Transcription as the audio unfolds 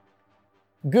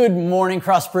Good morning,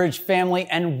 Crossbridge family,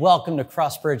 and welcome to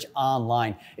Crossbridge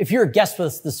Online. If you're a guest with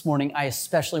us this morning, I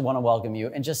especially want to welcome you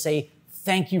and just say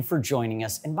thank you for joining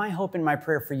us. And my hope and my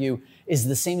prayer for you is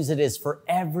the same as it is for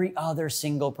every other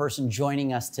single person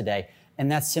joining us today.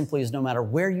 And that simply is no matter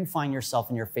where you find yourself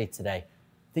in your faith today,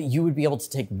 that you would be able to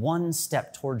take one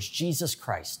step towards Jesus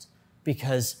Christ,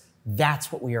 because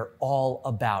that's what we are all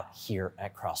about here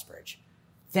at Crossbridge.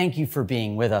 Thank you for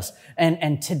being with us.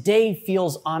 And today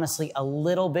feels honestly a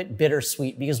little bit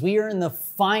bittersweet because we are in the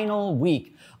final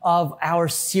week of our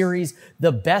series,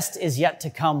 The Best Is Yet to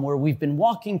Come, where we've been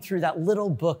walking through that little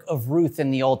book of Ruth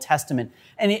in the Old Testament.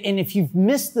 And if you've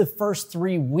missed the first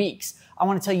 3 weeks, I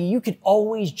want to tell you, you could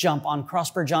always jump on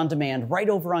Crossbridge On Demand right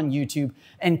over on YouTube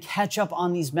and catch up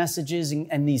on these messages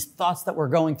and these thoughts that we're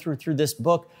going through this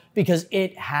book, because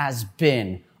it has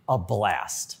been a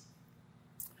blast.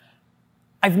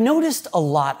 I've noticed a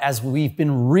lot as we've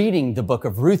been reading the book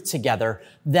of Ruth together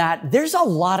that there's a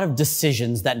lot of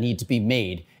decisions that need to be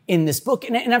made in this book.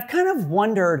 And I've kind of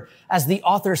wondered, as the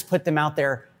authors put them out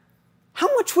there, how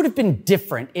much would have been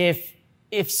different if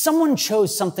someone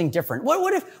chose something different?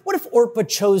 What if Orpah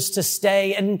chose to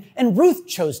stay and Ruth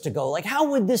chose to go? Like,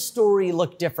 how would this story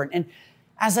look different? And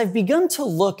as I've begun to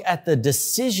look at the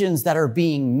decisions that are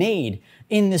being made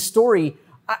in this story,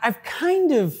 I've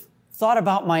kind of thought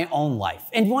about my own life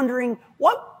and wondering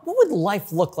what would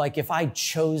life look like if I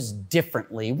chose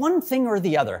differently, one thing or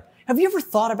the other. Have you ever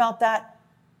thought about that?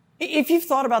 If you've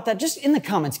thought about that, just in the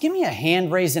comments, give me a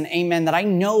hand raise and amen that I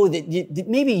know that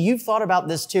maybe you've thought about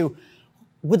this too.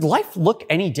 Would life look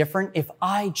any different if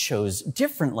I chose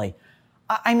differently?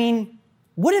 I mean,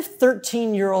 what if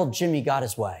 13-year-old Jimmy got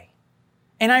his way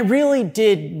and I really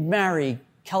did marry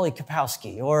Kelly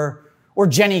Kapowski or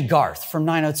Jenny Garth from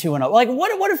 90210. Like,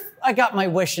 what if I got my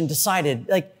wish and decided,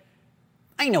 like,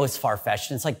 I know it's far-fetched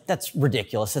and it's like, that's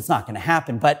ridiculous. It's not going to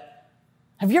happen. But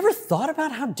have you ever thought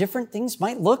about how different things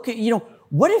might look? You know,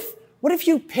 what if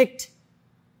you picked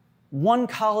one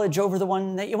college over the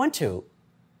one that you went to?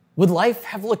 Would life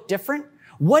have looked different?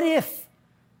 What if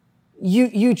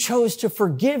you chose to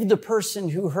forgive the person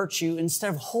who hurt you instead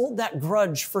of hold that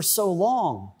grudge for so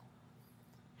long?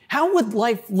 How would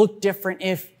life look different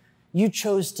if you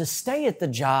chose to stay at the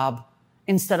job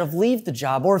instead of leave the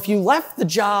job, or if you left the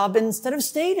job instead of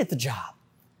stayed at the job?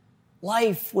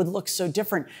 Life would look so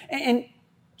different. And do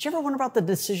you ever wonder about the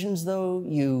decisions, though,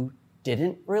 you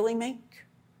didn't really make?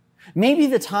 Maybe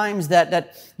the times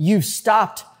that you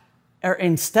stopped, or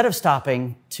instead of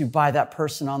stopping to buy that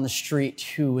person on the street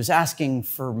who was asking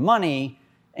for money,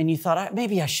 and you thought,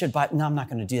 maybe I should buy, no, I'm not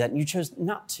going to do that. And you chose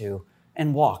not to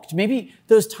and walked. Maybe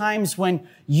those times when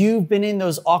you've been in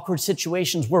those awkward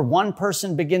situations where one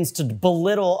person begins to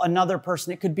belittle another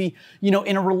person. It could be,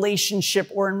 in a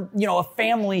relationship or in, a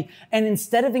family. And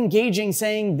instead of engaging,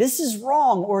 saying, this is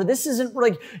wrong, or this isn't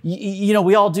like, we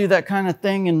all do that kind of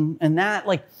thing and that.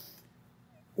 Like,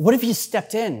 what if you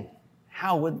stepped in?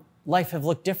 How would life have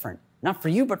looked different? Not for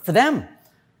you, but for them.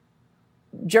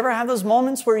 Do you ever have those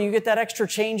moments where you get that extra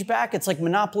change back? It's like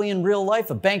Monopoly in real life,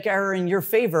 a bank error in your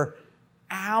favor.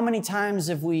 How many times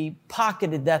have we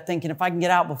pocketed that thinking, if I can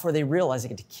get out before they realize I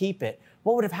get to keep it?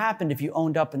 What would have happened if you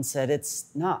owned up and said, it's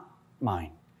not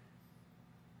mine?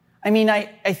 I mean, I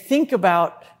think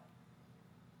about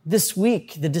this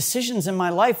week, the decisions in my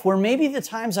life where maybe the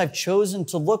times I've chosen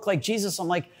to look like Jesus, I'm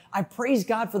like, I praise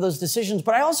God for those decisions.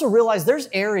 But I also realize there's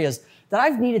areas that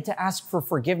I've needed to ask for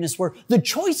forgiveness where the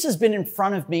choice has been in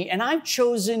front of me and I've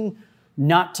chosen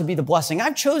not to be the blessing.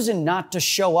 I've chosen not to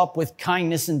show up with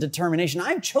kindness and determination.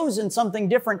 I've chosen something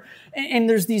different. And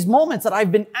there's these moments that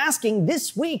I've been asking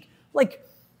this week, like,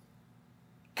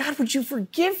 God, would you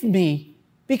forgive me?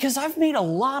 Because I've made a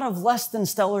lot of less than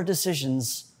stellar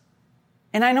decisions.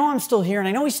 And I know I'm still here and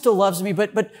I know he still loves me,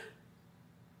 but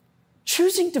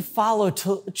choosing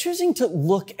to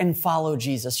look and follow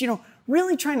Jesus,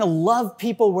 really trying to love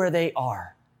people where they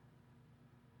are.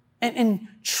 And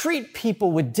treat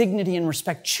people with dignity and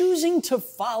respect. Choosing to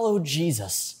follow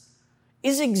Jesus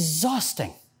is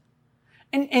exhausting.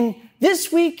 And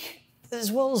this week,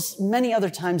 as well as many other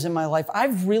times in my life,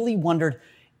 I've really wondered,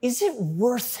 is it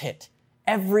worth it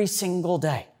every single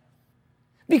day?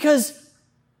 Because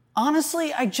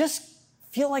honestly, I just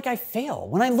feel like I fail.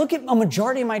 When I look at a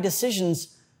majority of my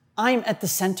decisions, I'm at the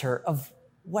center of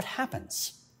what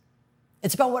happens.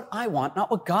 It's about what I want,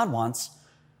 not what God wants.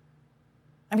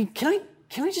 I mean, can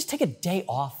I just take a day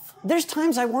off? there's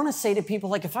times I want to say to people,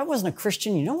 like, if I wasn't a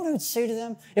Christian, you know what I would say to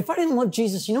them? If I didn't love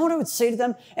Jesus, you know what I would say to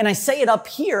them? And I say it up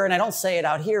here and I don't say it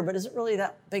out here, but is it really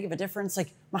that big of a difference?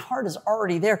 Like, my heart is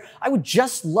already there. I would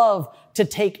just love to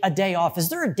take a day off. Is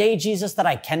there a day, Jesus, that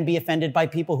I can be offended by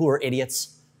people who are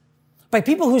idiots? By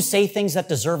people who say things that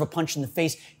deserve a punch in the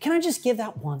face? Can I just give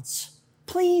that once?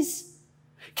 Please?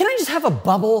 Can I just have a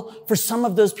bubble for some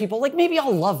of those people? Like, maybe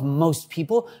I'll love most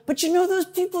people, but you know those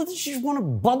people that you just want to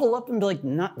bubble up and be like,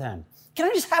 not them. Can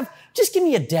I just give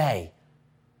me a day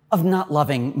of not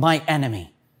loving my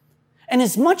enemy? And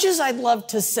as much as I'd love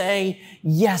to say,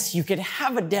 yes, you could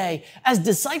have a day, as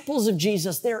disciples of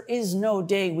Jesus, there is no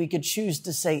day we could choose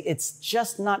to say, it's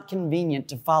just not convenient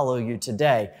to follow you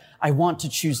today. I want to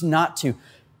choose not to.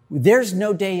 There's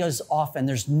no days off and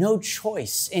there's no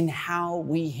choice in how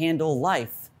we handle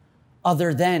life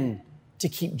other than to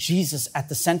keep Jesus at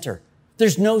the center.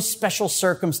 There's no special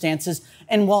circumstances.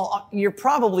 And while you're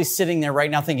probably sitting there right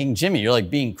now thinking, Jimmy, you're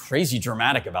like being crazy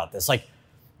dramatic about this. Like,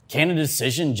 can a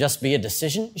decision just be a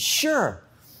decision? Sure.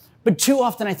 But too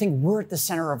often I think we're at the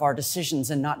center of our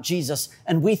decisions and not Jesus.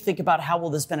 And we think about how will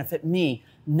this benefit me,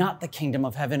 not the kingdom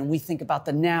of heaven. And we think about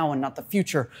the now and not the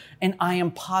future. And I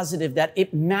am positive that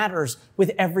it matters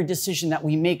with every decision that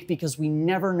we make because we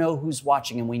never know who's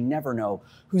watching and we never know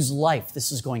whose life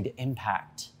this is going to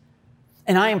impact.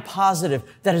 And I am positive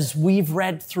that as we've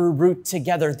read through Ruth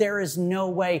together, there is no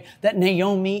way that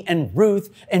Naomi and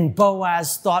Ruth and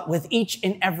Boaz thought with each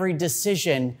and every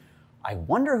decision, I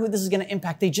wonder who this is going to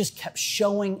impact. They just kept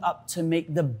showing up to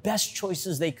make the best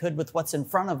choices they could with what's in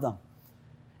front of them.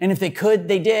 And if they could,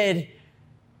 they did.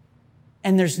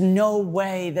 And there's no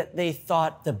way that they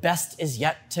thought the best is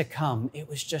yet to come. It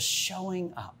was just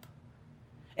showing up.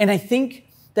 And I think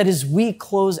that as we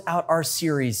close out our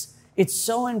series, it's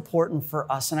so important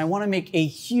for us. And I want to make a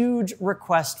huge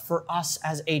request for us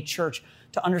as a church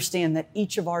to understand that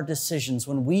each of our decisions,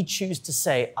 when we choose to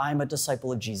say, I'm a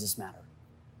disciple of Jesus, matter.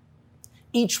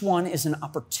 Each one is an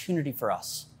opportunity for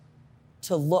us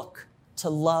to look, to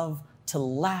love, to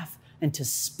laugh, and to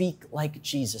speak like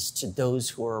Jesus to those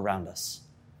who are around us.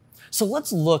 So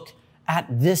let's look at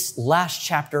this last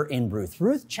chapter in Ruth,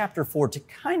 Ruth chapter 4, to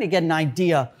kind of get an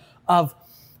idea of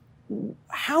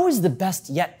how is the best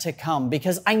yet to come?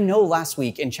 Because I know last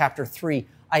week in chapter 3,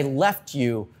 I left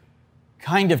you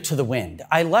kind of to the wind.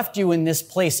 I left you in this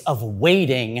place of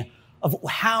waiting, of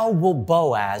how will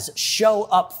Boaz show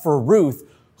up for Ruth,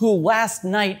 who last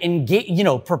night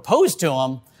proposed to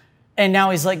him. And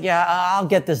now he's like, yeah, I'll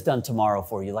get this done tomorrow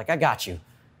for you. Like, I got you.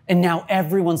 And now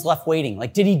everyone's left waiting.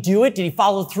 Like, did he do it? Did he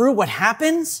follow through? What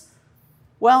happens?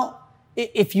 Well,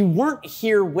 if you weren't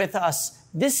here with us,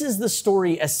 this is the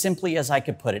story as simply as I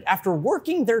could put it. After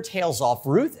working their tails off,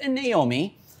 Ruth and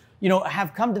Naomi,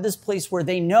 have come to this place where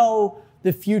they know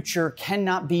the future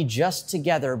cannot be just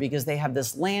together because they have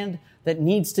this land that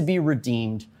needs to be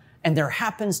redeemed. And there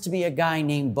happens to be a guy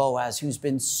named Boaz who's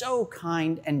been so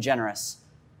kind and generous.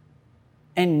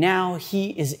 And now he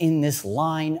is in this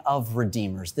line of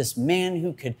redeemers, this man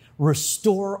who could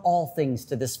restore all things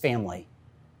to this family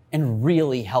and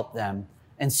really help them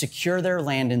and secure their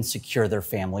land and secure their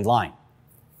family line.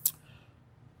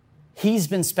 He's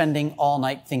been spending all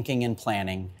night thinking and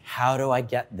planning, how do I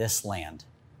get this land?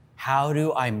 How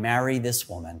do I marry this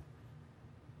woman?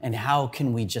 And how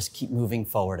can we just keep moving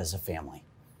forward as a family?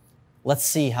 Let's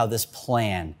see how this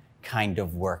plan kind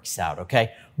of works out,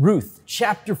 okay? Ruth,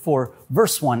 chapter 4,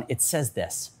 verse 1, it says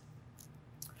this.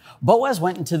 Boaz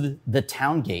went into the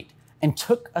town gate and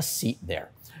took a seat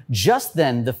there. Just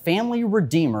then, the family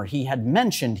redeemer he had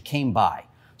mentioned came by.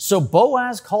 So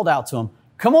Boaz called out to him,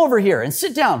 come over here and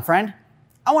sit down, friend.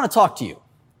 I want to talk to you.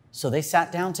 So they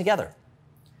sat down together.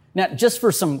 Now, just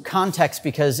for some context,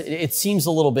 because it seems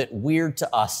a little bit weird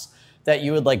to us that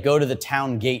you would go to the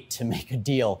town gate to make a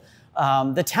deal.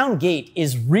 The town gate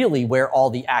is really where all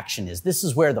the action is. This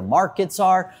is where the markets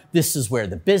are. This is where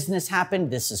the business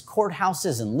happened. This is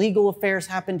courthouses and legal affairs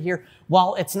happened here.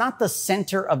 While it's not the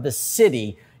center of the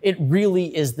city, it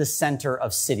really is the center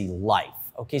of city life.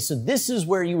 Okay, so this is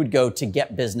where you would go to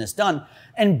get business done.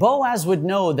 And Boaz would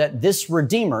know that this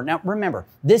redeemer, now remember,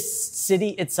 this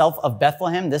city itself of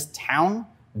Bethlehem, this town,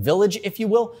 village, if you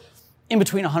will, in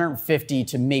between 150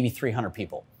 to maybe 300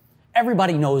 people.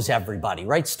 Everybody knows everybody,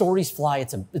 right? Stories fly.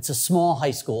 It's a small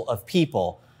high school of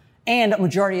people. And a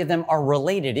majority of them are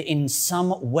related in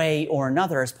some way or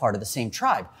another as part of the same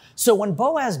tribe. So when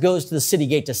Boaz goes to the city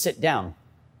gate to sit down,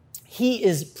 he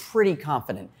is pretty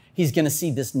confident he's going to see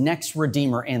this next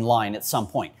redeemer in line at some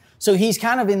point. So he's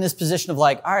kind of in this position of all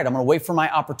right, I'm going to wait for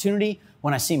my opportunity.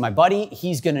 When I see my buddy,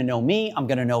 he's going to know me. I'm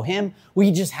going to know him.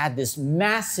 We just had this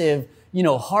massive,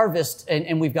 harvest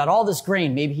and we've got all this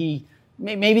grain. Maybe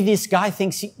this guy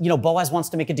thinks, Boaz wants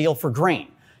to make a deal for grain,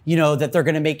 that they're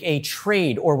going to make a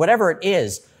trade or whatever it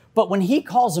is. But when he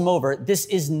calls him over, this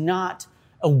is not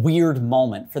a weird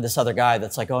moment for this other guy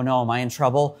that's like, oh no, am I in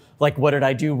trouble? Like, what did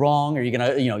I do wrong? Are you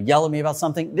going to, yell at me about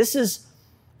something? This is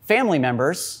family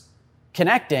members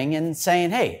connecting and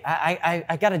saying, hey,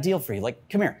 I got a deal for you. Like,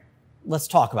 come here, let's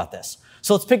talk about this.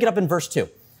 So let's pick it up in verse 2.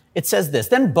 It says this,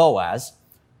 then Boaz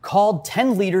called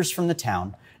 10 leaders from the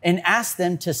town and asked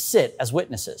them to sit as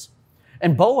witnesses.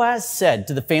 And Boaz said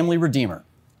to the family redeemer,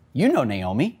 you know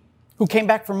Naomi, who came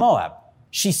back from Moab.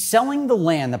 She's selling the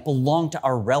land that belonged to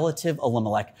our relative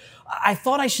Elimelech. I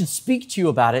thought I should speak to you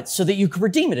about it so that you could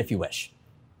redeem it if you wish.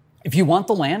 If you want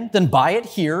the land, then buy it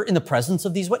here in the presence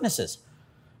of these witnesses.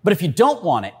 But if you don't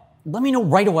want it, let me know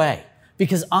right away,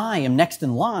 because I am next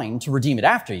in line to redeem it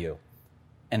after you.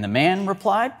 And the man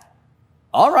replied,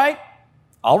 all right,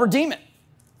 I'll redeem it.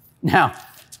 Now,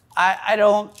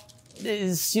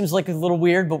 it seems like a little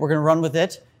weird, but we're going to run with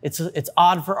it. It's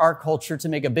odd for our culture to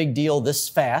make a big deal this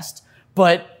fast,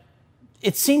 but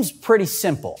it seems pretty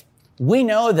simple. We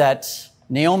know that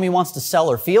Naomi wants to sell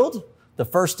her field. The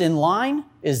first in line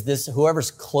is this, whoever's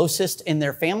closest in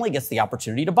their family gets the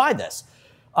opportunity to buy this.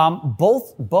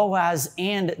 Both Boaz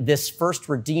and this first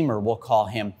redeemer, we'll call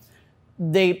him,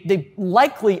 they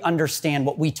likely understand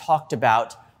what we talked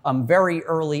about very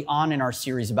early on in our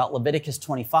series about Leviticus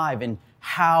 25 and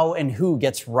how and who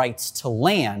gets rights to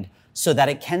land so that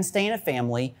it can stay in a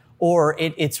family or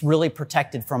it's really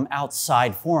protected from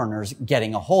outside foreigners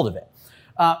getting a hold of it.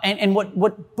 And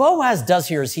what Boaz does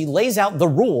here is he lays out the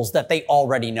rules that they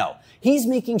already know. He's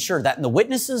making sure that in the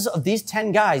witnesses of these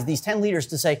 10 guys, these 10 leaders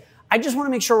to say, I just want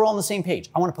to make sure we're all on the same page.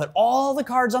 I want to put all the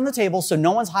cards on the table so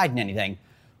no one's hiding anything.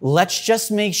 Let's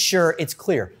just make sure it's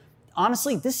clear.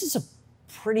 Honestly, this is a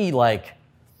pretty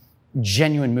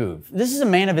genuine move. This is a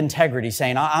man of integrity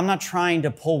saying, I'm not trying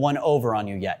to pull one over on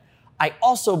you yet. I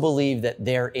also believe that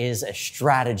there is a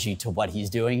strategy to what he's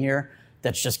doing here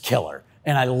that's just killer.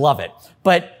 And I love it.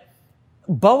 But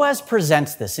Boaz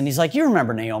presents this and he's like, you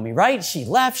remember Naomi, right? She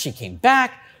left, she came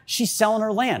back, she's selling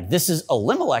her land. This is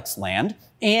Elimelech's land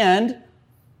and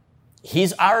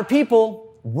he's our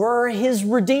people. We're his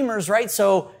redeemers, right?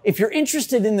 So if you're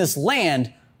interested in this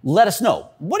land, let us know.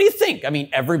 What do you think? I mean,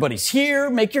 everybody's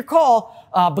here. Make your call.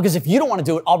 Because if you don't want to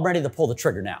do it, I'm ready to pull the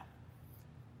trigger now.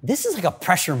 This is like a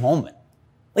pressure moment.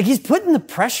 Like he's putting the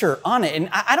pressure on it. And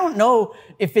I don't know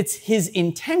if it's his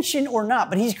intention or not,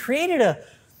 but he's created an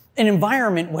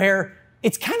environment where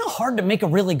it's kind of hard to make a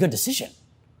really good decision.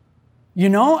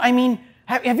 I mean,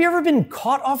 have you ever been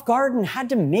caught off guard and had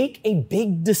to make a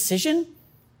big decision?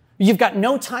 You've got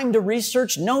no time to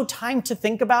research, no time to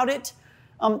think about it.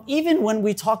 Even when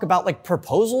we talk about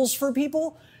proposals for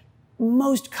people,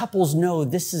 most couples know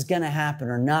this is going to happen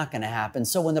or not going to happen.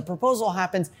 So when the proposal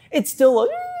happens, it's still a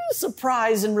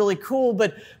surprise and really cool,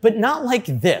 but not like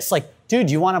this. Dude,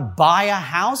 you want to buy a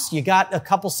house? You got a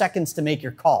couple seconds to make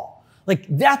your call.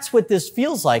 That's what this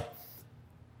feels like.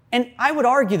 And I would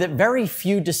argue that very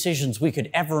few decisions we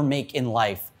could ever make in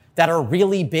life that are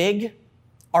really big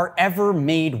are ever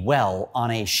made well on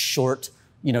a short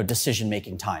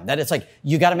decision-making time. That it's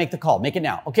you got to make the call, make it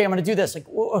now. Okay, I'm going to do this.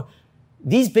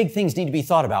 These big things need to be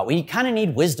thought about. We kind of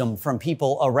need wisdom from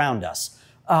people around us.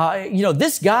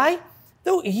 This guy,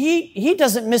 though, he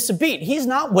doesn't miss a beat. He's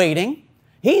not waiting.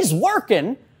 He's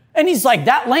working. And he's like,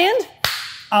 that land?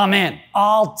 Oh man,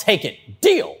 I'll take it.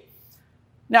 Deal.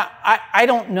 Now, I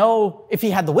don't know if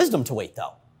he had the wisdom to wait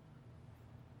though.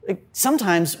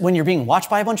 Sometimes when you're being watched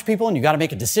by a bunch of people and you got to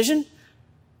make a decision,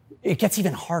 it gets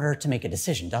even harder to make a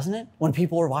decision, doesn't it? When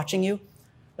people are watching you.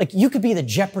 You could be the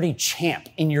Jeopardy champ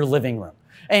in your living room.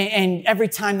 And every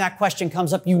time that question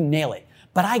comes up, you nail it.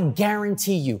 But I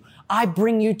guarantee you, I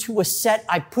bring you to a set,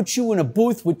 I put you in a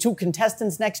booth with 2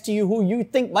 contestants next to you who you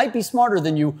think might be smarter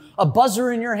than you, a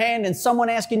buzzer in your hand and someone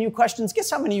asking you questions. Guess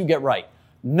how many you get right?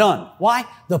 None. Why?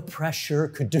 The pressure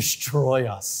could destroy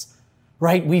us,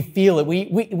 right? We feel it.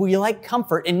 We like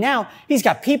comfort. And now he's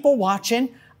got people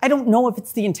watching. I don't know if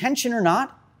it's the intention or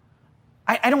not.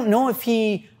 I don't know if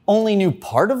he only knew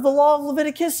part of the law of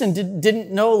Leviticus and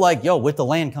didn't know with the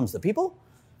land comes the people.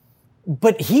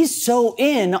 But he's so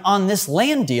in on this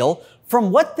land deal.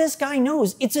 From what this guy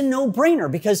knows, it's a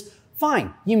no-brainer because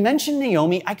fine, you mentioned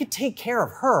Naomi, I could take care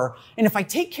of her. And if I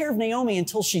take care of Naomi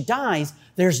until she dies,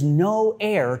 there's no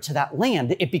heir to that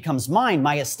land. It becomes mine.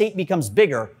 My estate becomes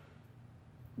bigger.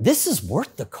 This is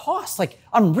worth the cost.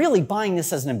 I'm really buying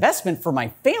this as an investment for my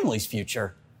family's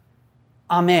future.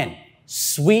 I'm in.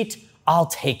 Sweet. I'll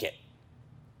take it.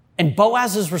 And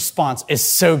Boaz's response is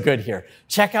so good here.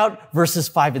 Check out verses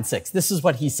 5 and 6. This is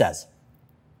what he says.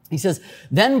 He says,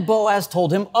 then Boaz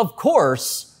told him, of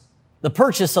course, the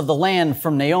purchase of the land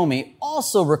from Naomi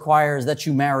also requires that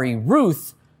you marry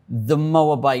Ruth, the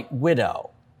Moabite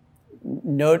widow.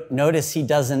 Notice he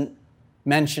doesn't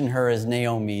mention her as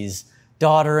Naomi's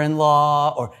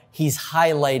daughter-in-law, or he's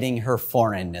highlighting her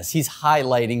foreignness. He's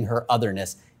highlighting her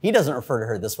otherness. He doesn't refer to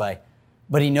her this way,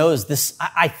 but he knows this.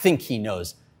 I think he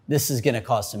knows this is going to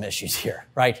cause some issues here,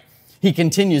 right? He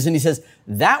continues and he says,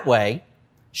 that way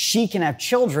she can have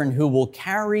children who will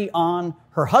carry on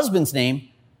her husband's name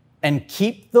and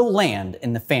keep the land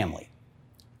in the family.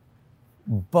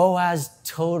 Boaz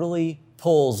totally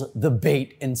pulls the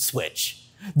bait and switch.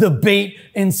 The bait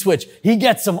and switch. He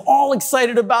gets them all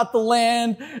excited about the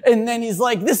land, and then he's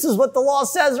like, this is what the law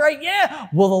says, right? Yeah.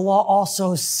 Well, the law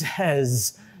also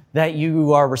says that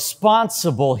you are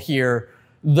responsible here.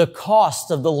 The cost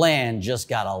of the land just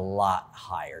got a lot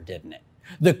higher, didn't it?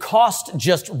 The cost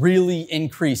just really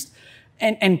increased.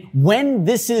 And when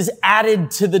this is added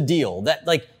to the deal, that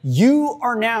like you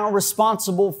are now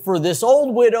responsible for this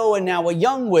old widow and now a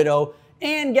young widow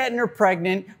and getting her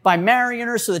pregnant by marrying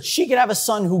her so that she could have a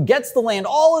son who gets the land,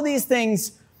 all of these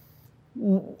things,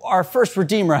 our first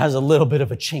Redeemer has a little bit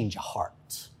of a change of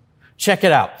heart. Check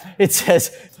it out. It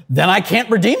says, then I can't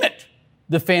redeem it.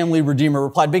 The family redeemer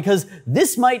replied, because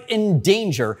this might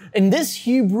endanger, and this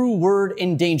Hebrew word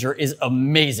endanger is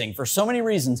amazing for so many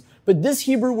reasons, but this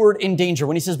Hebrew word endanger,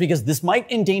 when he says because this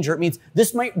might endanger, it means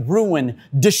this might ruin,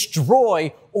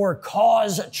 destroy, or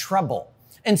cause trouble.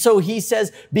 And so he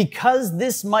says, because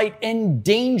this might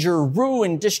endanger,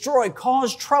 ruin, destroy,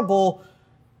 cause trouble,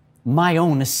 my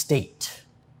own estate.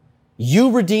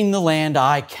 You redeem the land,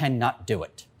 I cannot do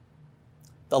it.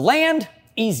 The land,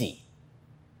 easy.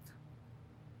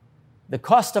 The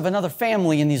cost of another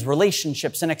family in these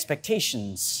relationships and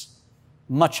expectations,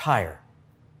 much higher.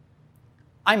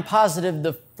 I'm positive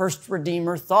the first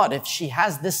Redeemer thought if she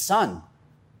has this son,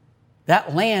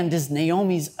 that land is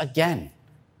Naomi's again.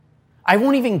 I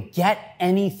won't even get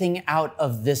anything out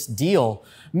of this deal.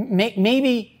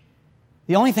 Maybe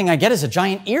the only thing I get is a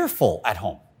giant earful at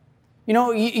home. You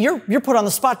know, you're put on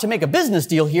the spot to make a business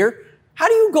deal here. How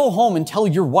do you go home and tell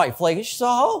your wife, like,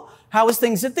 so, how is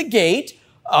things at the gate?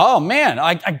 Oh man,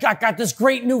 I got this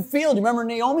great new field. You remember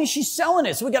Naomi? She's selling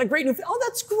it. So we got a great new field. Oh,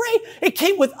 that's great. It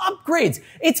came with upgrades.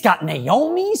 It's got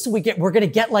Naomi. So we're going to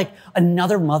get like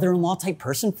another mother-in-law type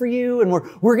person for you. And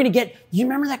we're going to get, you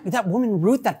remember that woman,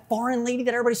 Ruth, that foreign lady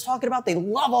that everybody's talking about? They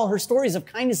love all her stories of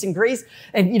kindness and grace.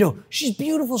 And you know, she's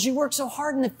beautiful. She works so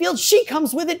hard in the field. She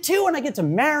comes with it too. And I get to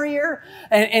marry her.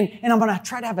 And I'm going to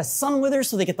try to have a son with her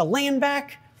so they get the land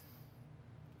back.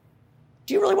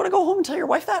 Do you really want to go home and tell your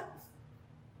wife that?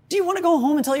 Do you want to go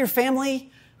home and tell your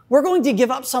family, we're going to give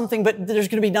up something, but there's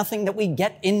going to be nothing that we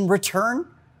get in return?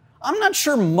 I'm not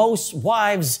sure most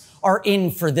wives are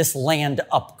in for this land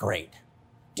upgrade.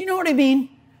 Do you know what I mean?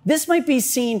 This might be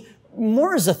seen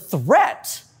more as a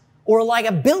threat or a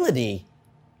liability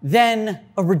than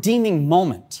a redeeming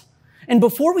moment. And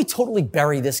before we totally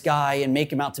bury this guy and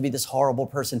make him out to be this horrible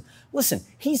person, listen,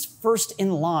 he's first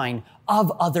in line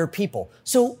of other people.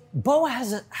 So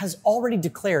Boaz has already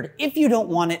declared, if you don't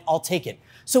want it, I'll take it.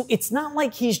 So it's not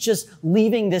like he's just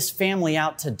leaving this family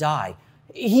out to die.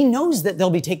 He knows that they'll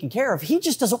be taken care of. He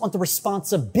just doesn't want the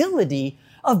responsibility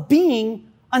of being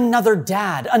another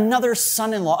dad, another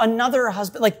son-in-law, another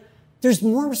husband. Like, there's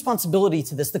more responsibility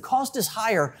to this. The cost is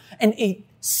higher, and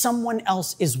someone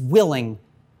else is willing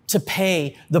to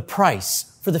pay the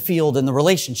price for the field and the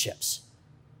relationships.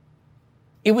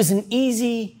 It was an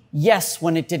easy yes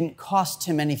when it didn't cost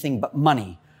him anything but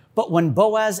money. But when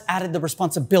Boaz added the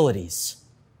responsibilities,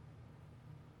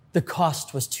 the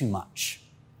cost was too much.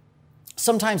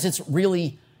 Sometimes it's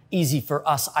really easy for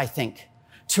us, I think,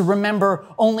 to remember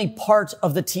only part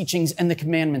of the teachings and the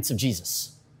commandments of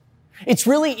Jesus. It's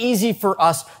really easy for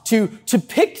us to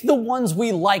pick the ones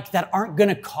we like that aren't going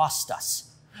to cost us.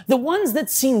 The ones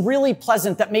that seem really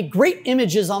pleasant, that make great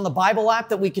images on the Bible app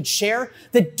that we could share,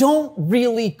 that don't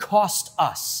really cost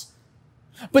us.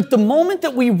 But the moment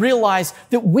that we realize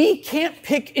that we can't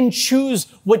pick and choose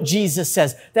what Jesus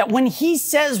says, that when he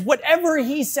says whatever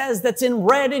he says that's in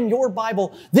red in your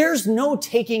Bible, there's no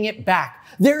taking it back.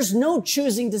 There's no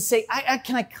choosing to say,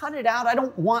 can I cut it out? I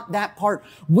don't want that part.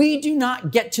 We do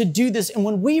not get to do this. And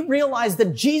when we realize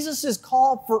that Jesus'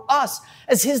 call for us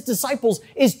as his disciples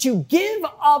is to give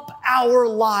up our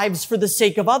lives for the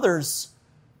sake of others,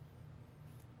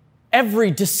 every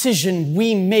decision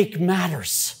we make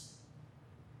matters.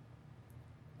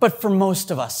 But for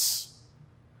most of us,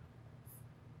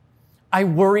 I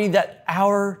worry that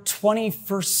our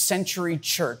 21st century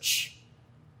church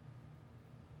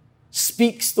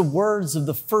speaks the words of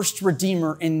the first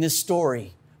Redeemer in this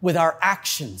story with our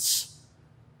actions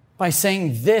by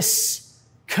saying this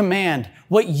command,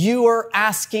 what you are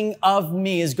asking of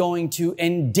me is going to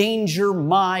endanger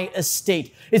my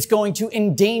estate. It's going to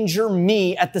endanger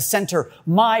me at the center,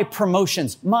 my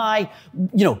promotions, my,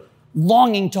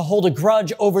 longing to hold a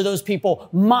grudge over those people,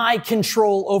 my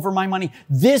control over my money.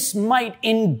 This might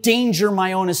endanger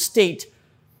my own estate.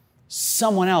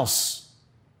 Someone else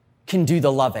can do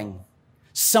the loving.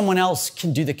 Someone else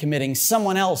can do the committing.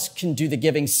 Someone else can do the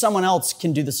giving. Someone else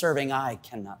can do the serving. I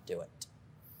cannot do it.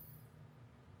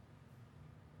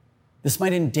 This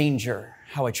might endanger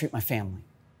how I treat my family,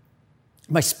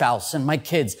 my spouse, and my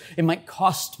kids. It might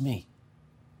cost me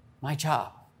my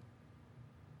job.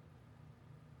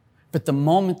 But the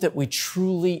moment that we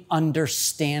truly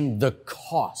understand the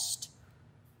cost,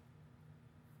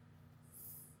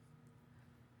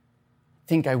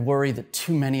 I worry that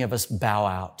too many of us bow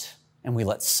out and we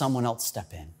let someone else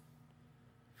step in.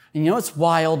 And you know what's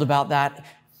wild about that?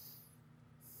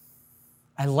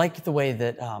 I like the way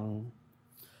that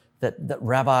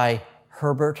Rabbi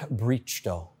Herbert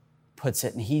Brichto puts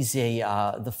it, and he's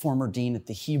the former dean at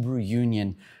the Hebrew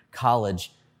Union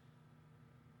College.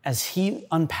 As he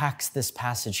unpacks this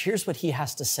passage, here's what he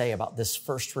has to say about this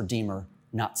first Redeemer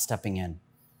not stepping in.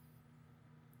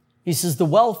 He says, the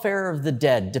welfare of the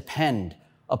dead depend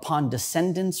upon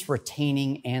descendants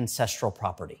retaining ancestral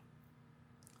property.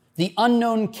 The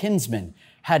unknown kinsman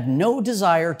had no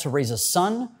desire to raise a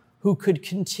son who could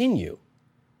continue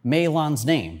Mahlon's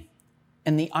name,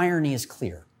 and the irony is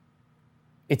clear.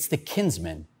 It's the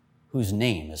kinsman whose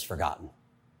name is forgotten.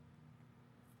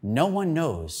 No one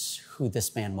knows who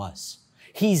this man was.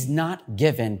 He's not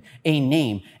given a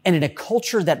name. And in a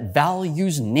culture that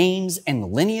values names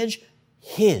and lineage,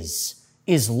 his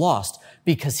is lost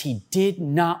because he did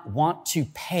not want to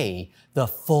pay the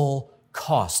full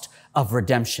cost of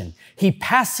redemption. He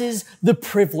passes the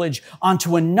privilege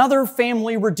onto another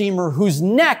family redeemer who's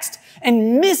next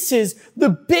and misses the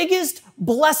biggest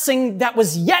blessing that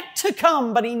was yet to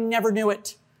come, but he never knew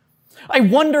it. I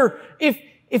wonder if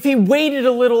he waited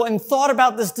a little and thought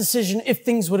about this decision, if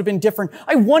things would have been different.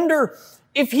 I wonder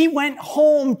if he went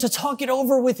home to talk it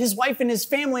over with his wife and his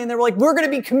family, and they were like, we're going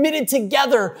to be committed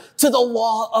together to the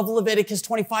law of Leviticus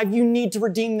 25. You need to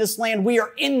redeem this land. We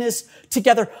are in this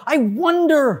together. I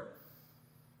wonder.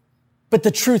 But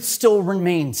the truth still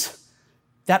remains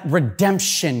that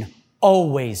redemption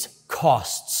always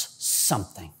costs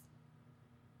something.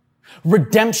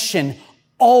 Redemption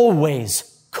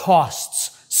always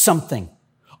costs something.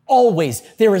 Always.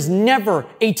 There is never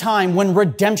a time when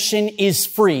redemption is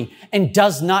free and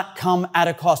does not come at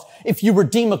a cost. If you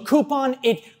redeem a coupon,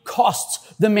 it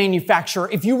costs the manufacturer.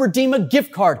 If you redeem a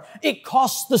gift card, it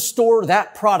costs the store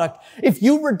that product. If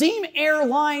you redeem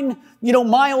airline,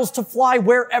 miles to fly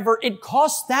wherever, it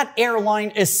costs that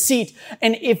airline a seat.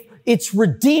 And if it's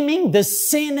redeeming the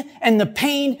sin and the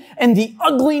pain and the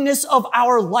ugliness of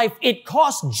our life, it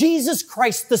cost Jesus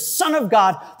Christ, the Son of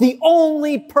God, the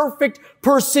only perfect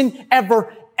person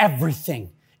ever,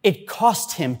 everything. It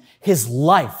cost him his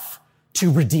life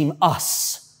to redeem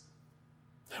us.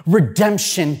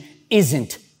 Redemption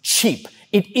isn't cheap.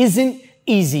 It isn't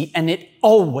easy, and it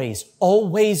always,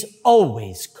 always,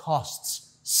 always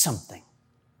costs something.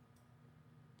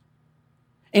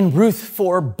 In Ruth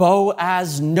 4,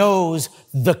 Boaz knows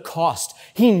the cost.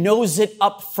 He knows it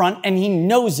up front, and he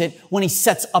knows it when he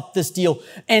sets up this deal.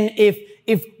 And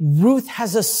if Ruth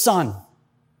has a son,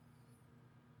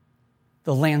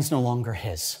 the land's no longer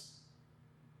his.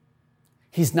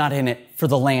 He's not in it for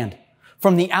the land.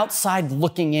 From the outside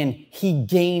looking in, he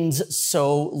gains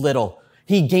so little.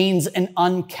 He gains an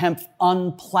unkempt,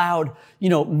 unplowed,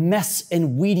 mess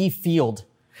and weedy field.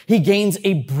 He gains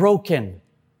a broken,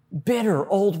 bitter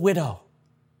old widow.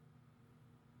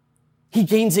 He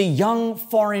gains a young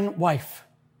foreign wife.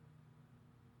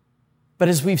 But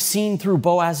as we've seen through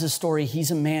Boaz's story,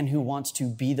 he's a man who wants to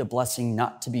be the blessing,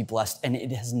 not to be blessed. And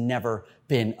it has never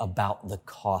been about the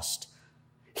cost.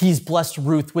 He's blessed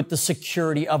Ruth with the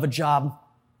security of a job,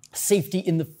 safety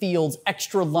in the fields,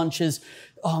 extra lunches,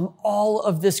 all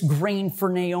of this grain for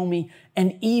Naomi,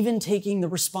 and even taking the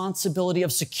responsibility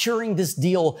of securing this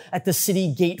deal at the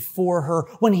city gate for her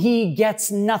when he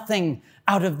gets nothing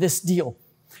out of this deal.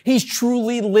 He's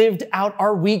truly lived out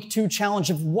our week 2 challenge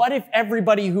of what if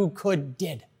everybody who could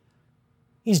did.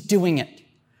 He's doing it.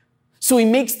 So he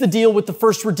makes the deal with the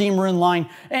first redeemer in line.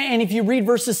 And if you read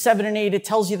verses 7 and 8, it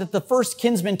tells you that the first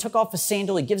kinsman took off a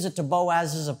sandal. He gives it to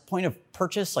Boaz as a point of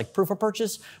purchase, like proof of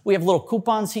purchase. We have little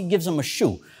coupons. He gives him a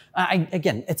shoe.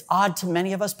 Again, it's odd to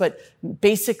many of us, but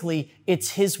basically it's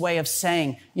his way of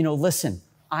saying, listen,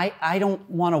 I don't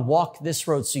want to walk this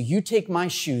road. So you take my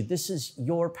shoe. This is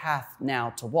your path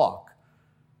now to walk.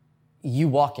 You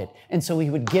walk it. And so he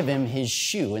would give him his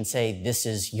shoe and say, this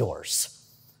is yours.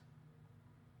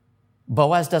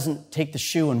 Boaz doesn't take the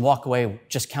shoe and walk away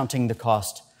just counting the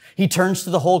cost. He turns to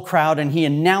the whole crowd and he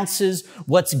announces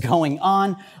what's going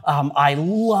on. I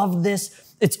love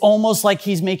this. It's almost like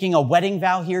he's making a wedding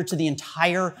vow here to the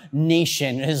entire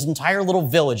nation. His entire little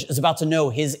village is about to know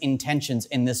his intentions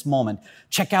in this moment.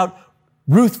 Check out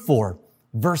Ruth 4,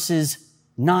 verses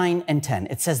 9 and 10.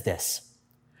 It says this: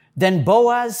 Then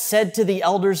Boaz said to the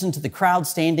elders and to the crowd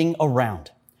standing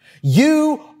around,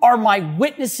 you are my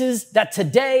witnesses that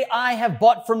today I have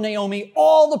bought from Naomi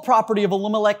all the property of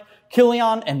Elimelech,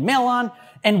 Kilion, and Mahlon,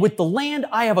 and with the land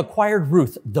I have acquired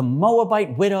Ruth, the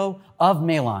Moabite widow of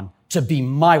Mahlon, to be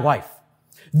my wife.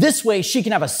 This way she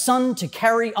can have a son to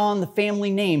carry on the family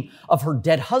name of her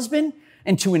dead husband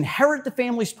and to inherit the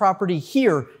family's property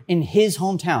here in his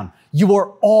hometown. You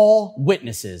are all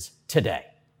witnesses today.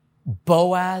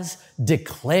 Boaz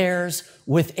declares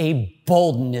with a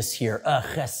boldness here, a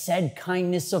chesed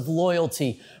kindness of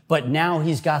loyalty, but now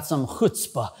he's got some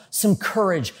chutzpah, some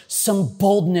courage, some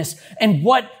boldness. And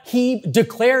what he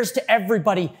declares to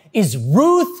everybody is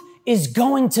Ruth is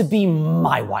going to be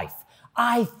my wife.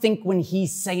 I think when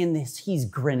he's saying this, he's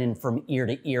grinning from ear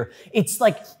to ear. It's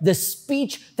like the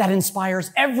speech that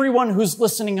inspires everyone who's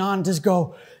listening on to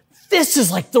go, this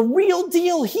is like the real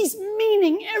deal. He's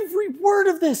meaning every word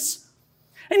of this.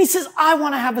 And he says, I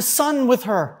want to have a son with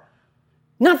her.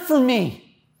 Not for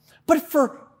me, but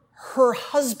for her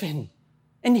husband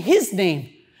and his name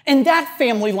and that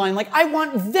family line. Like, I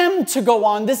want them to go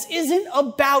on. This isn't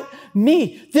about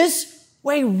me. This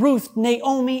way, Ruth,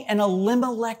 Naomi, and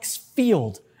Elimelech's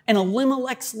field and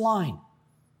Elimelech's line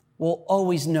will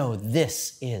always know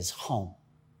this is home.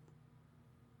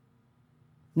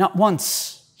 Not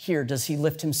once here does he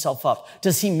lift himself up.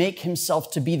 Does he make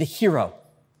himself to be the hero?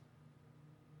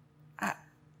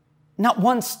 Not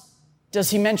once does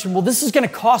he mention, well, this is going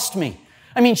to cost me.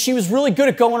 I mean, she was really good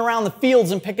at going around the fields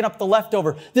and picking up the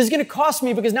leftover. This is going to cost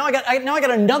me because now I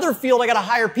got another field I got to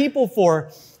hire people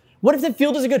for. What if the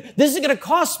field isn't good? This is going to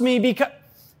cost me because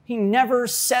he never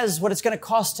says what it's going to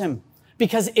cost him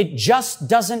because it just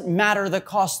doesn't matter the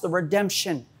cost. The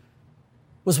redemption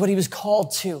was what he was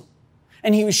called to.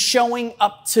 And he was showing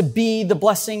up to be the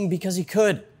blessing because he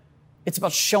could. It's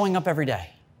about showing up every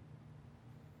day,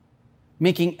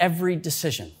 making every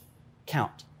decision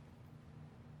count.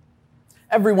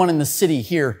 Everyone in the city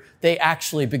here, they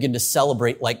actually begin to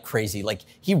celebrate like crazy. Like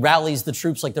he rallies the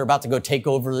troops like they're about to go take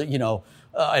over,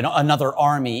 another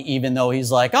army, even though he's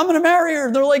like, I'm going to marry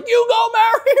her. They're like, you go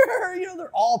marry her.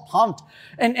 They're all pumped.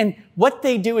 And what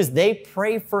they do is they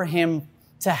pray for him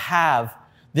to have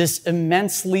this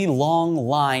immensely long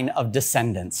line of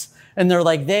descendants. And they're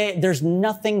like, there's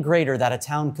nothing greater that a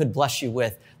town could bless you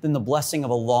with than the blessing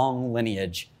of a long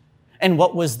lineage. And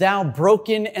what was thou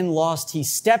broken and lost, he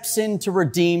steps in to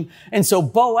redeem. And so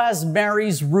Boaz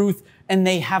marries Ruth and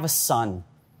they have a son.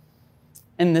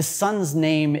 And the son's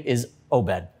name is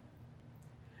Obed.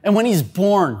 And when he's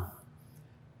born,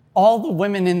 all the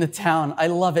women in the town, I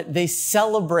love it, they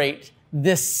celebrate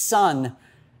this son.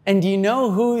 And do you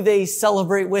know who they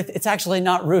celebrate with? It's actually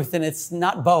not Ruth and it's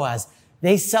not Boaz.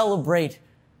 They celebrate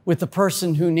with the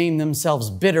person who named themselves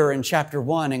bitter in chapter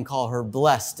 1 and call her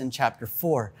blessed in chapter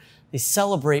 4. They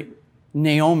celebrate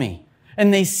Naomi.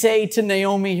 And they say to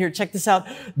Naomi here, check this out.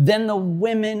 Then the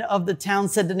women of the town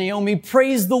said to Naomi,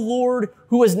 praise the Lord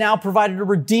who has now provided a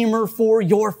redeemer for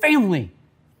your family.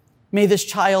 May this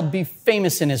child be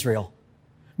famous in Israel.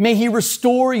 May he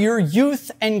restore your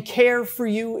youth and care for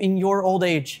you in your old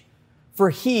age. For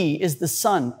he is the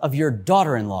son of your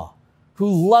daughter-in-law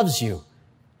who loves you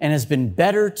and has been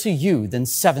better to you than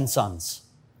 7 sons.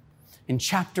 In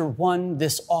chapter 1,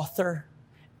 this author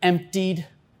emptied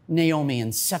Naomi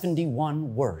in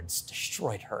 71 words,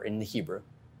 destroyed her in the Hebrew.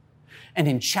 And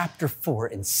in chapter 4,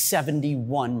 in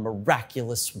 71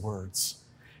 miraculous words,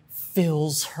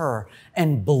 fills her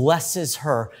and blesses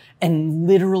her and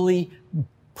literally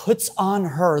puts on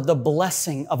her the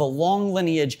blessing of a long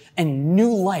lineage and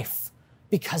new life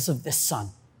because of this son.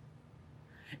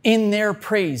 In their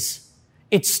praise,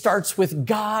 it starts with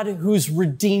God who's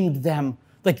redeemed them.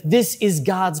 Like this is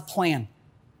God's plan.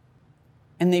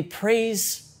 And they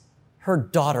praise her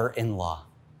daughter-in-law.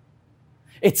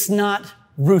 It's not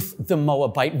Ruth the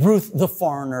Moabite, Ruth the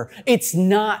foreigner. It's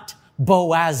not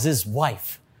Boaz's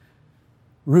wife.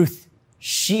 Ruth,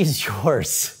 she's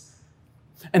yours.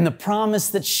 And the promise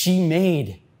that she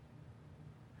made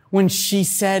when she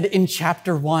said in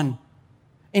chapter 1,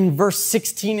 in verse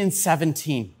 16 and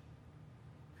 17,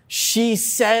 she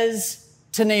says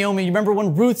to Naomi, you remember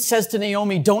when Ruth says to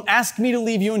Naomi, don't ask me to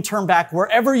leave you and turn back.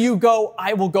 Wherever you go,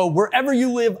 I will go. Wherever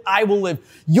you live, I will live.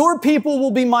 Your people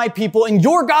will be my people and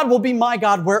your God will be my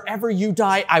God. Wherever you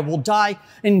die, I will die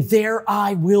and there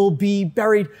I will be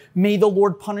buried. May the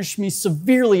Lord punish me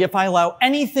severely if I allow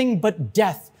anything but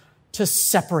death to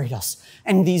separate us.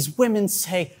 And these women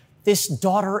say, this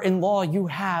daughter-in-law you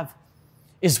have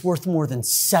is worth more than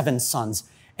 7 sons.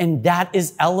 And that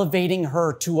is elevating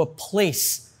her to a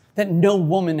place that no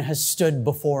woman has stood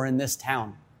before in this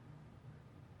town.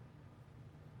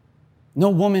 No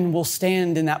woman will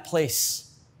stand in that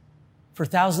place for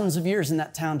thousands of years in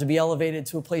that town to be elevated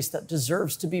to a place that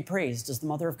deserves to be praised as the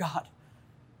mother of God,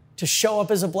 to show up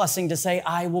as a blessing, to say,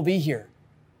 I will be here.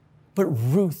 But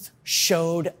Ruth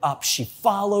showed up. She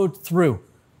followed through.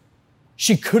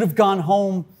 She could have gone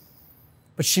home,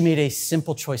 but she made a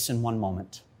simple choice in one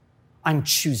moment. I'm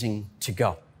choosing to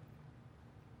go.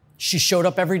 She showed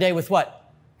up every day with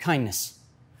what? Kindness,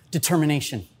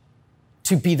 determination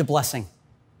to be the blessing.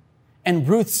 And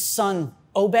Ruth's son,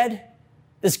 Obed,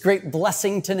 this great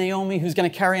blessing to Naomi who's going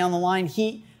to carry on the line,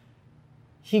 he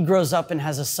grows up and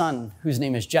has a son whose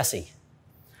name is Jesse.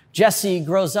 Jesse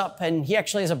grows up and he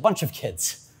actually has a bunch of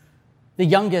kids. The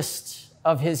youngest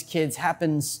of his kids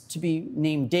happens to be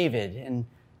named David, and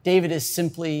David is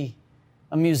simply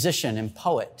a musician and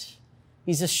poet.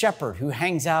 He's a shepherd who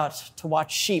hangs out to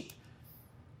watch sheep,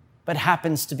 but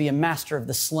happens to be a master of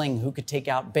the sling who could take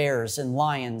out bears and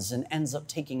lions and ends up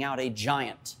taking out a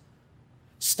giant,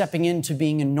 stepping into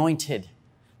being anointed,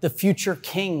 the future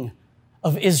king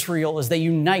of Israel as they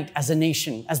unite as a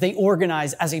nation, as they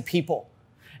organize as a people,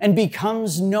 and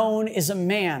becomes known as a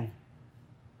man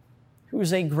who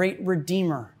is a great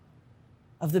redeemer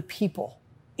of the people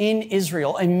in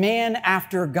Israel, a man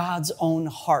after God's own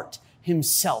heart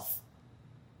himself.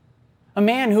 A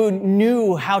man who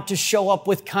knew how to show up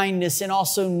with kindness and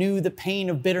also knew the pain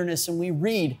of bitterness. And we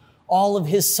read all of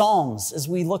his Psalms as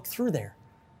we look through there.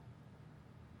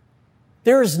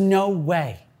 There is no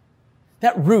way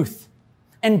that Ruth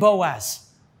and Boaz,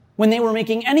 when they were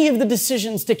making any of the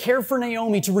decisions to care for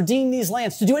Naomi, to redeem these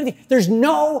lands, to do anything, there's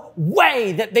no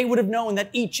way that they would have known that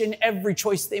each and every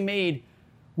choice they made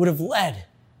would have led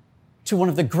to one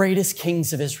of the greatest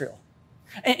kings of Israel.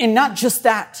 And not just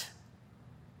that,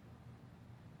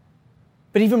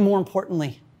 but even more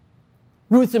importantly,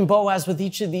 Ruth and Boaz with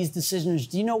each of these decisions,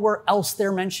 do you know where else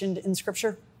they're mentioned in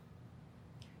Scripture?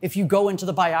 If you go into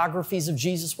the biographies of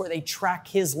Jesus where they track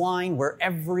his line, where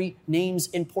every name's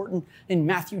important, in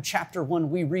Matthew chapter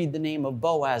 1, we read the name of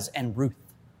Boaz and Ruth.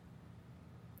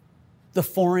 The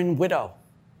foreign widow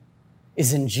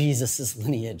is in Jesus'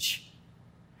 lineage.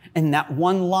 And that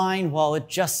one line, while it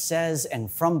just says, and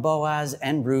from Boaz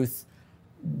and Ruth,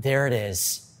 there it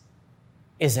is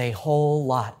a whole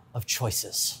lot of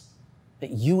choices that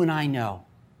you and I know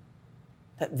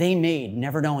that they made,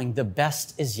 never knowing the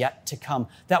best is yet to come.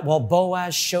 That while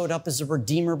Boaz showed up as a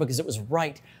redeemer because it was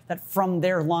right, that from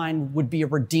their line would be a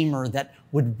redeemer that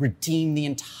would redeem the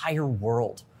entire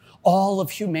world, all of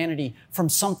humanity from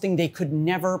something they could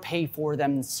never pay for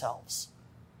themselves.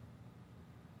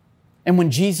 And when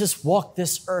Jesus walked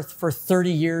this earth for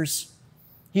 30 years,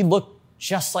 he looked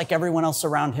just like everyone else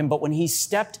around him. But when he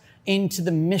stepped into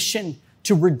the mission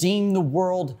to redeem the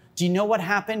world, do you know what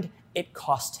happened? It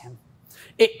cost him.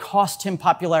 It cost him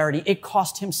popularity. It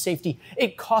cost him safety.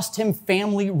 It cost him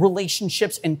family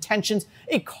relationships and tensions.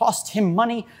 It cost him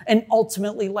money. And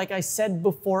ultimately, like I said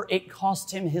before, it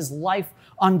cost him his life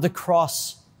on the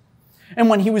cross. And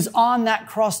when he was on that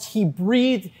cross, he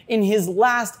breathed in his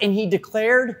last and he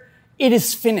declared, it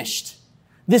is finished.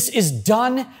 This is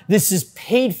done. This is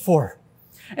paid for.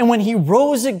 And when he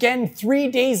rose again 3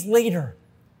 days later,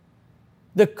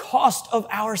 the cost of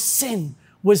our sin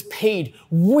was paid.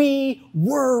 We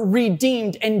were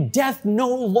redeemed, and death no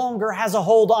longer has a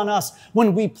hold on us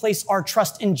when we place our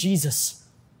trust in Jesus.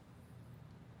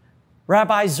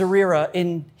 Rabbi Zerira,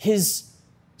 in his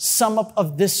sum up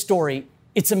of this story,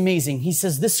 it's amazing. He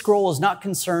says this scroll is not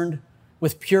concerned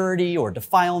with purity or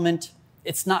defilement.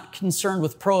 It's not concerned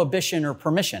with prohibition or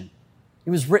permission.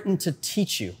 It was written to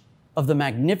teach you of the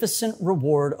magnificent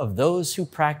reward of those who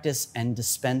practice and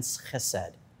dispense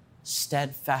chesed,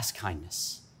 steadfast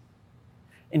kindness.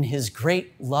 In his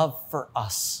great love for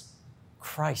us,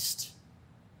 Christ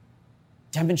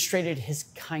demonstrated his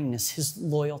kindness, his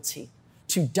loyalty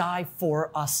to die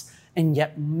for us. And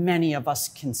yet many of us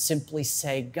can simply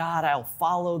say, God, I'll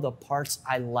follow the parts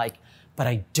I like, but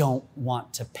I don't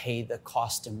want to pay the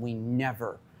cost. And we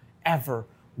never, ever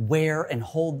wear and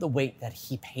hold the weight that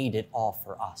he paid it all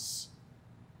for us.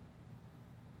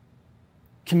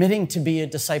 Committing to be a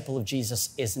disciple of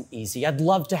Jesus isn't easy. I'd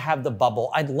love to have the bubble.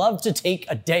 I'd love to take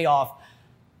a day off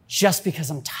just because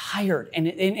I'm tired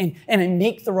and I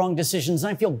make the wrong decisions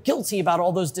and I feel guilty about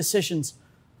all those decisions.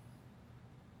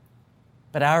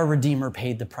 But our Redeemer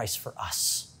paid the price for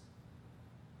us.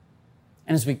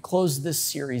 And as we close this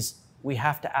series, we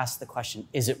have to ask the question,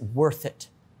 is it worth it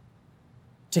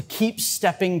to keep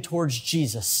stepping towards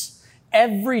Jesus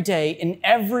every day in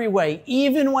every way,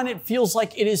 even when it feels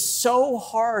like it is so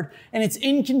hard and it's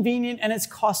inconvenient and it's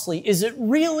costly? Is it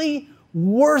really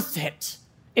worth it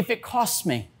if it costs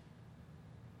me?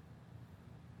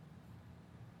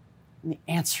 And the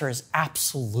answer is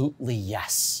absolutely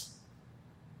yes.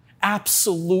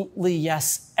 Absolutely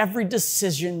yes. Every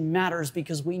decision matters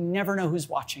because we never know who's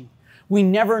watching. We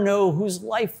never know whose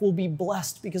life will be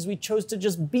blessed because we chose to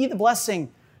just be the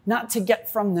blessing, not to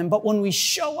get from them. But when we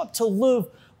show up to live,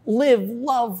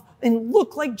 love, and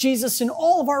look like Jesus in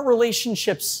all of our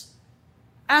relationships,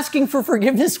 asking for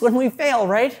forgiveness when we fail,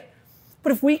 right?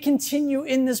 But if we continue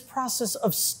in this process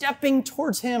of stepping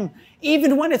towards him,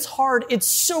 even when it's hard, it's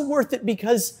so worth it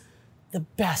because the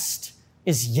best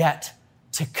is yet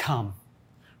to come.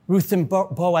 Ruth and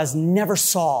Boaz never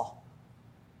saw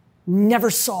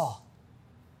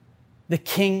the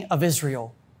King of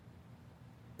Israel,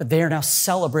 but they are now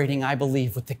celebrating, I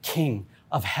believe, with the King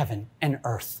of heaven and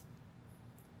earth.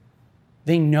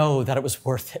 They know that it was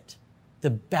worth it. The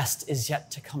best is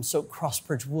yet to come. So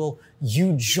Crossbridge, will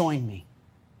you join me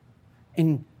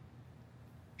in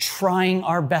trying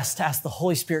our best to ask the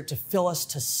Holy Spirit to fill us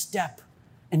to step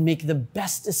and make the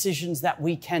best decisions that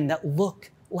we can that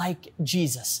look like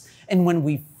Jesus. And when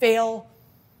we fail,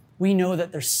 we know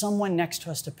that there's someone next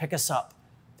to us to pick us up,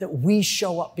 that we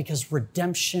show up because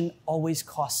redemption always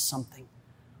costs something.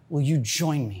 Will you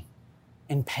join me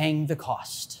in paying the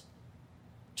cost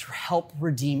to help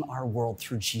redeem our world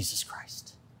through Jesus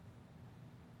Christ?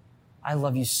 I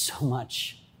love you so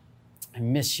much. I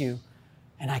miss you.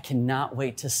 And I cannot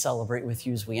wait to celebrate with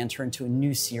you as we enter into a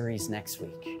new series next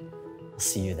week. I'll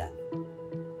see you then.